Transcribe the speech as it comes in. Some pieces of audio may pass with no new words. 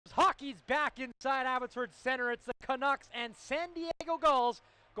Hockey's back inside Abbotsford Centre. It's the Canucks and San Diego Gulls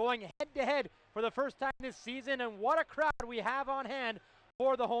going head-to-head for the first time this season, and what a crowd we have on hand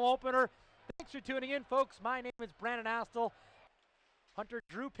for the home opener. Thanks for tuning in, folks. My name is Brandon Astle. Hunter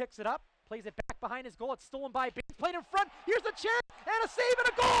Drew picks it up, plays it back behind his goal. It's stolen by Baines, played in front. Here's a chance, and a save and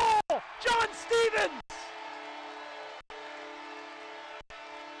a goal! John Stevens!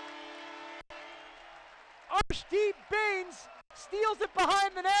 Archdeep Baines steals it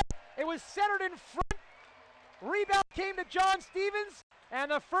behind the net. It was centered in front. Rebound came to John Stevens,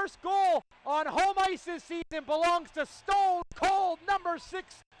 and the first goal on home ice this season belongs to Stone Cold number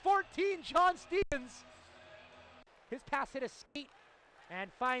 614, John Stevens. His pass hit a skate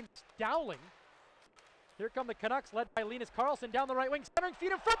and finds Dowling. Here come the Canucks, led by Linus Karlsson down the right wing, centering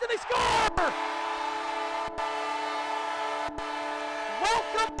feet in front, and they score!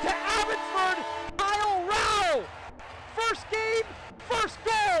 Welcome to Abbotsford, Kyle Rao! First game, first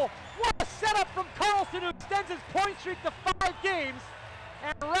goal! What a setup from Karlsson, who extends his point streak to 5 games.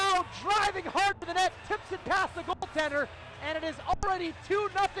 And Rao driving hard to the net, tips it past the goaltender, and it is already 2-0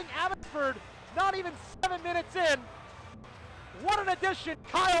 Abbotsford, not even 7 minutes in. What an addition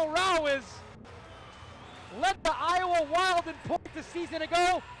Kyle Rao is. Led the Iowa Wild in points a season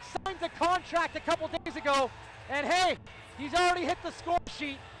ago, signed a contract a couple days ago, and hey, he's already hit the score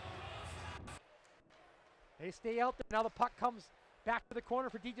sheet. They stay out there. Now the puck comes back to the corner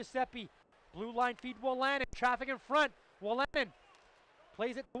for DiGiuseppe. Blue line feed Wolanin. Traffic in front. Wolanin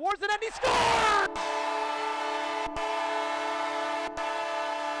plays it towards the net and he scores!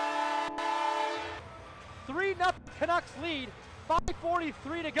 3-0 Canucks lead.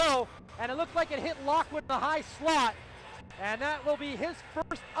 5:43 to go. And it looked like it hit Lockwood in the high slot. And that will be his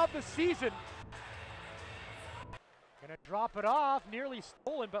first of the season. Gonna drop it off. Nearly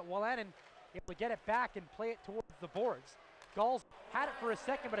stolen, but Wolanin able to get it back and play it towards the boards. Gulls had it for a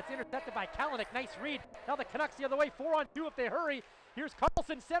second, but it's intercepted by Kalanick. Nice read. Now the Canucks the other way, 4-on-2 if they hurry. Here's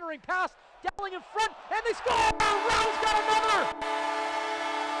Karlsson centering pass, Dowling in front, and they score! Rao's got another!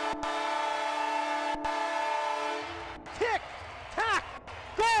 Tick, tack,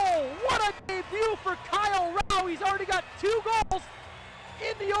 goal! What a debut for Kyle Rao. He's already got 2 goals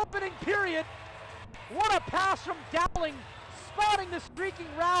in the opening period. What a pass from Dowling, spotting the streaking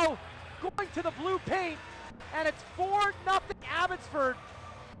Rao, going to the blue paint, and it's 4-0 Abbotsford.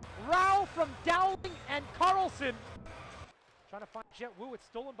 Rao from Dowling and Karlsson. Trying to find Jet Wu. It's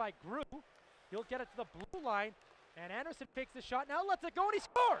stolen by Grew. He'll get it to the blue line, and Anderson takes the shot. Now lets it go, and he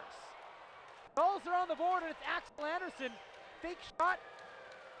scores. Gulls are on the board, and it's Axel Anderson. Fake shot,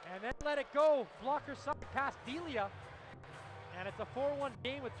 and then let it go. Blocker side past Delia, and it's a 4-1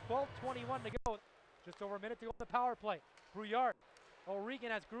 game with 12:21 to go. Just over a minute to go in the power play. Brouillard.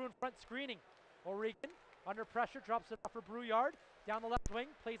 O'Regan has Grew in front screening. O'Regan under pressure, drops it off for Brouillard. Down the left wing,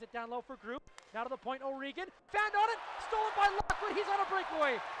 plays it down low for Grew. Now to the point, O'Regan. Found on it, stolen by Lockwood. He's on a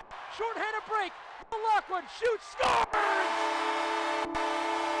breakaway. Short-handed break. Lockwood shoots, scores!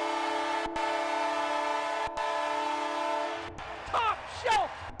 Top shelf.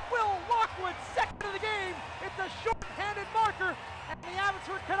 Will Lockwood, second of the game. It's a short-handed marker, and the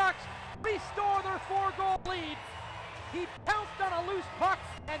Abbotsford Canucks restore their 4-goal lead. He pounced on a loose puck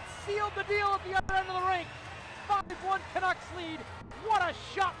and sealed the deal at the other end of the rink. 5-1 Canucks lead. What a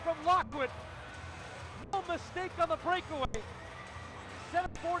shot from Lockwood. No mistake on the breakaway.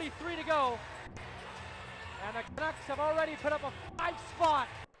 7:43 to go. And the Canucks have already put up a 5 spot.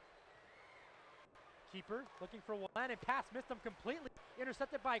 Keeper looking for Wolanin. Pass missed him completely.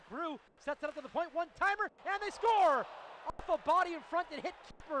 Intercepted by Grew. Sets it up to the point. One-timer, and they score! Off a body in front that hit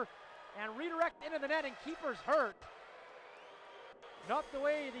Keeper and redirect into the net, and Keeper's hurt. Not the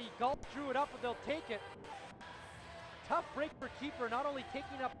way the Gulls drew it up, but they'll take it. Tough break for Keeper, not only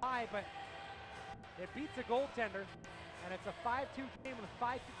taking it up high, but it beats a goaltender. And it's a 5-2 game with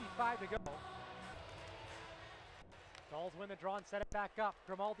 5:55 to go. Gulls win the draw and set it back up.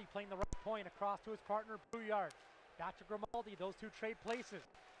 Grimaldi playing the right point across to his partner, Brouillard. Back to Grimaldi, those two trade places.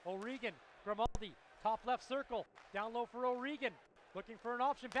 O'Regan, Grimaldi, top left circle. Down low for O'Regan. Looking for an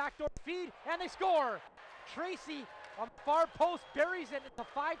option, backdoor feed, and they score! Tracy on the far post buries it. It's a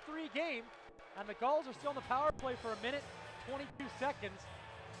 5-3 game, and the Gulls are still on the power play for 1:22 seconds.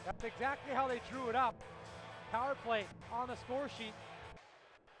 That's exactly how they drew it up. Power play on the score sheet.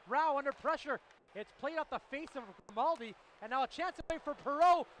 Rao under pressure. It's played off the face of Grimaldi, and now a chance away for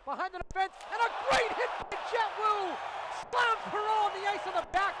Perreault behind the defense, and a great hit by Jet Wu! Slams Perreault on the ice on the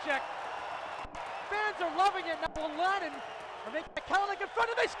back check. Fans are loving it. Now Wolanin are making a Kalanick in front,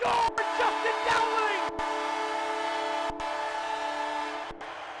 and they score! Justin Dowling!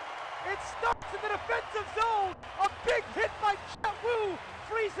 It starts in the defensive zone. A big hit by Jet Wu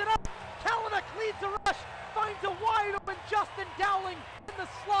frees it to wide open Justin Dowling in the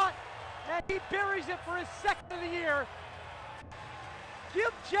slot, and he buries it for his second of the year.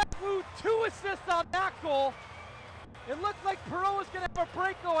 Give Jet Wu 2 assists on that goal. It looked like Perreault was going to have a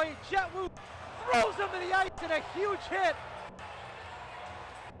breakaway. Jet Wu throws him to the ice and a huge hit.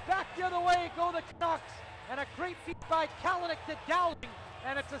 Back the other way go the Canucks, and a great feed by Kalanick to Dowling,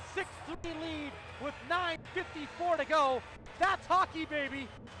 and it's a 6-3 lead with 9:54 to go. That's hockey, baby.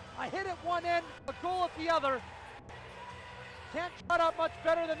 A hit at one end, a goal at the other. Can't shut up much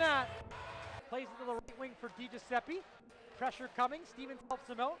better than that. Plays it to the right wing for DiGiuseppe. Pressure coming, Stevens helps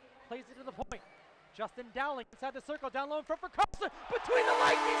him out, plays it to the point. Justin Dowling inside the circle, down low in front for Carlson. Between the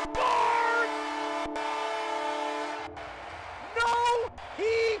legs, he scores! No,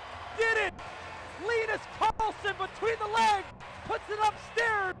 he didn't! Linus Carlson between the legs, puts it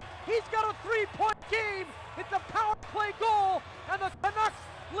upstairs. He's got a 3-point game. It's a power play goal, and the Canucks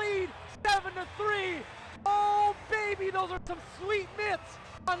lead 7-3. Oh, baby, those are some sweet mitts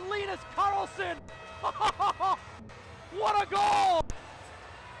on Linus Carlson. What a goal!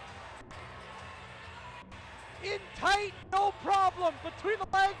 In tight, no problem. Between the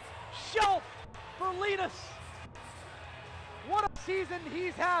legs, shelf for Linus. What a season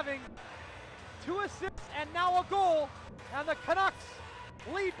he's having. 2 assists and now a goal. And the Canucks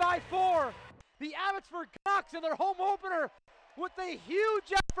lead by 4. The Abbotsford Canucks in their home opener with a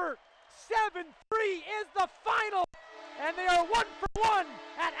huge effort. 7-3 is the final. And they are 1-for-1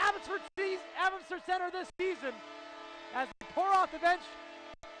 at Abbotsford Centre this season. As they pour off the bench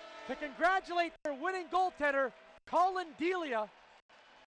to congratulate their winning goaltender, Colin Delia.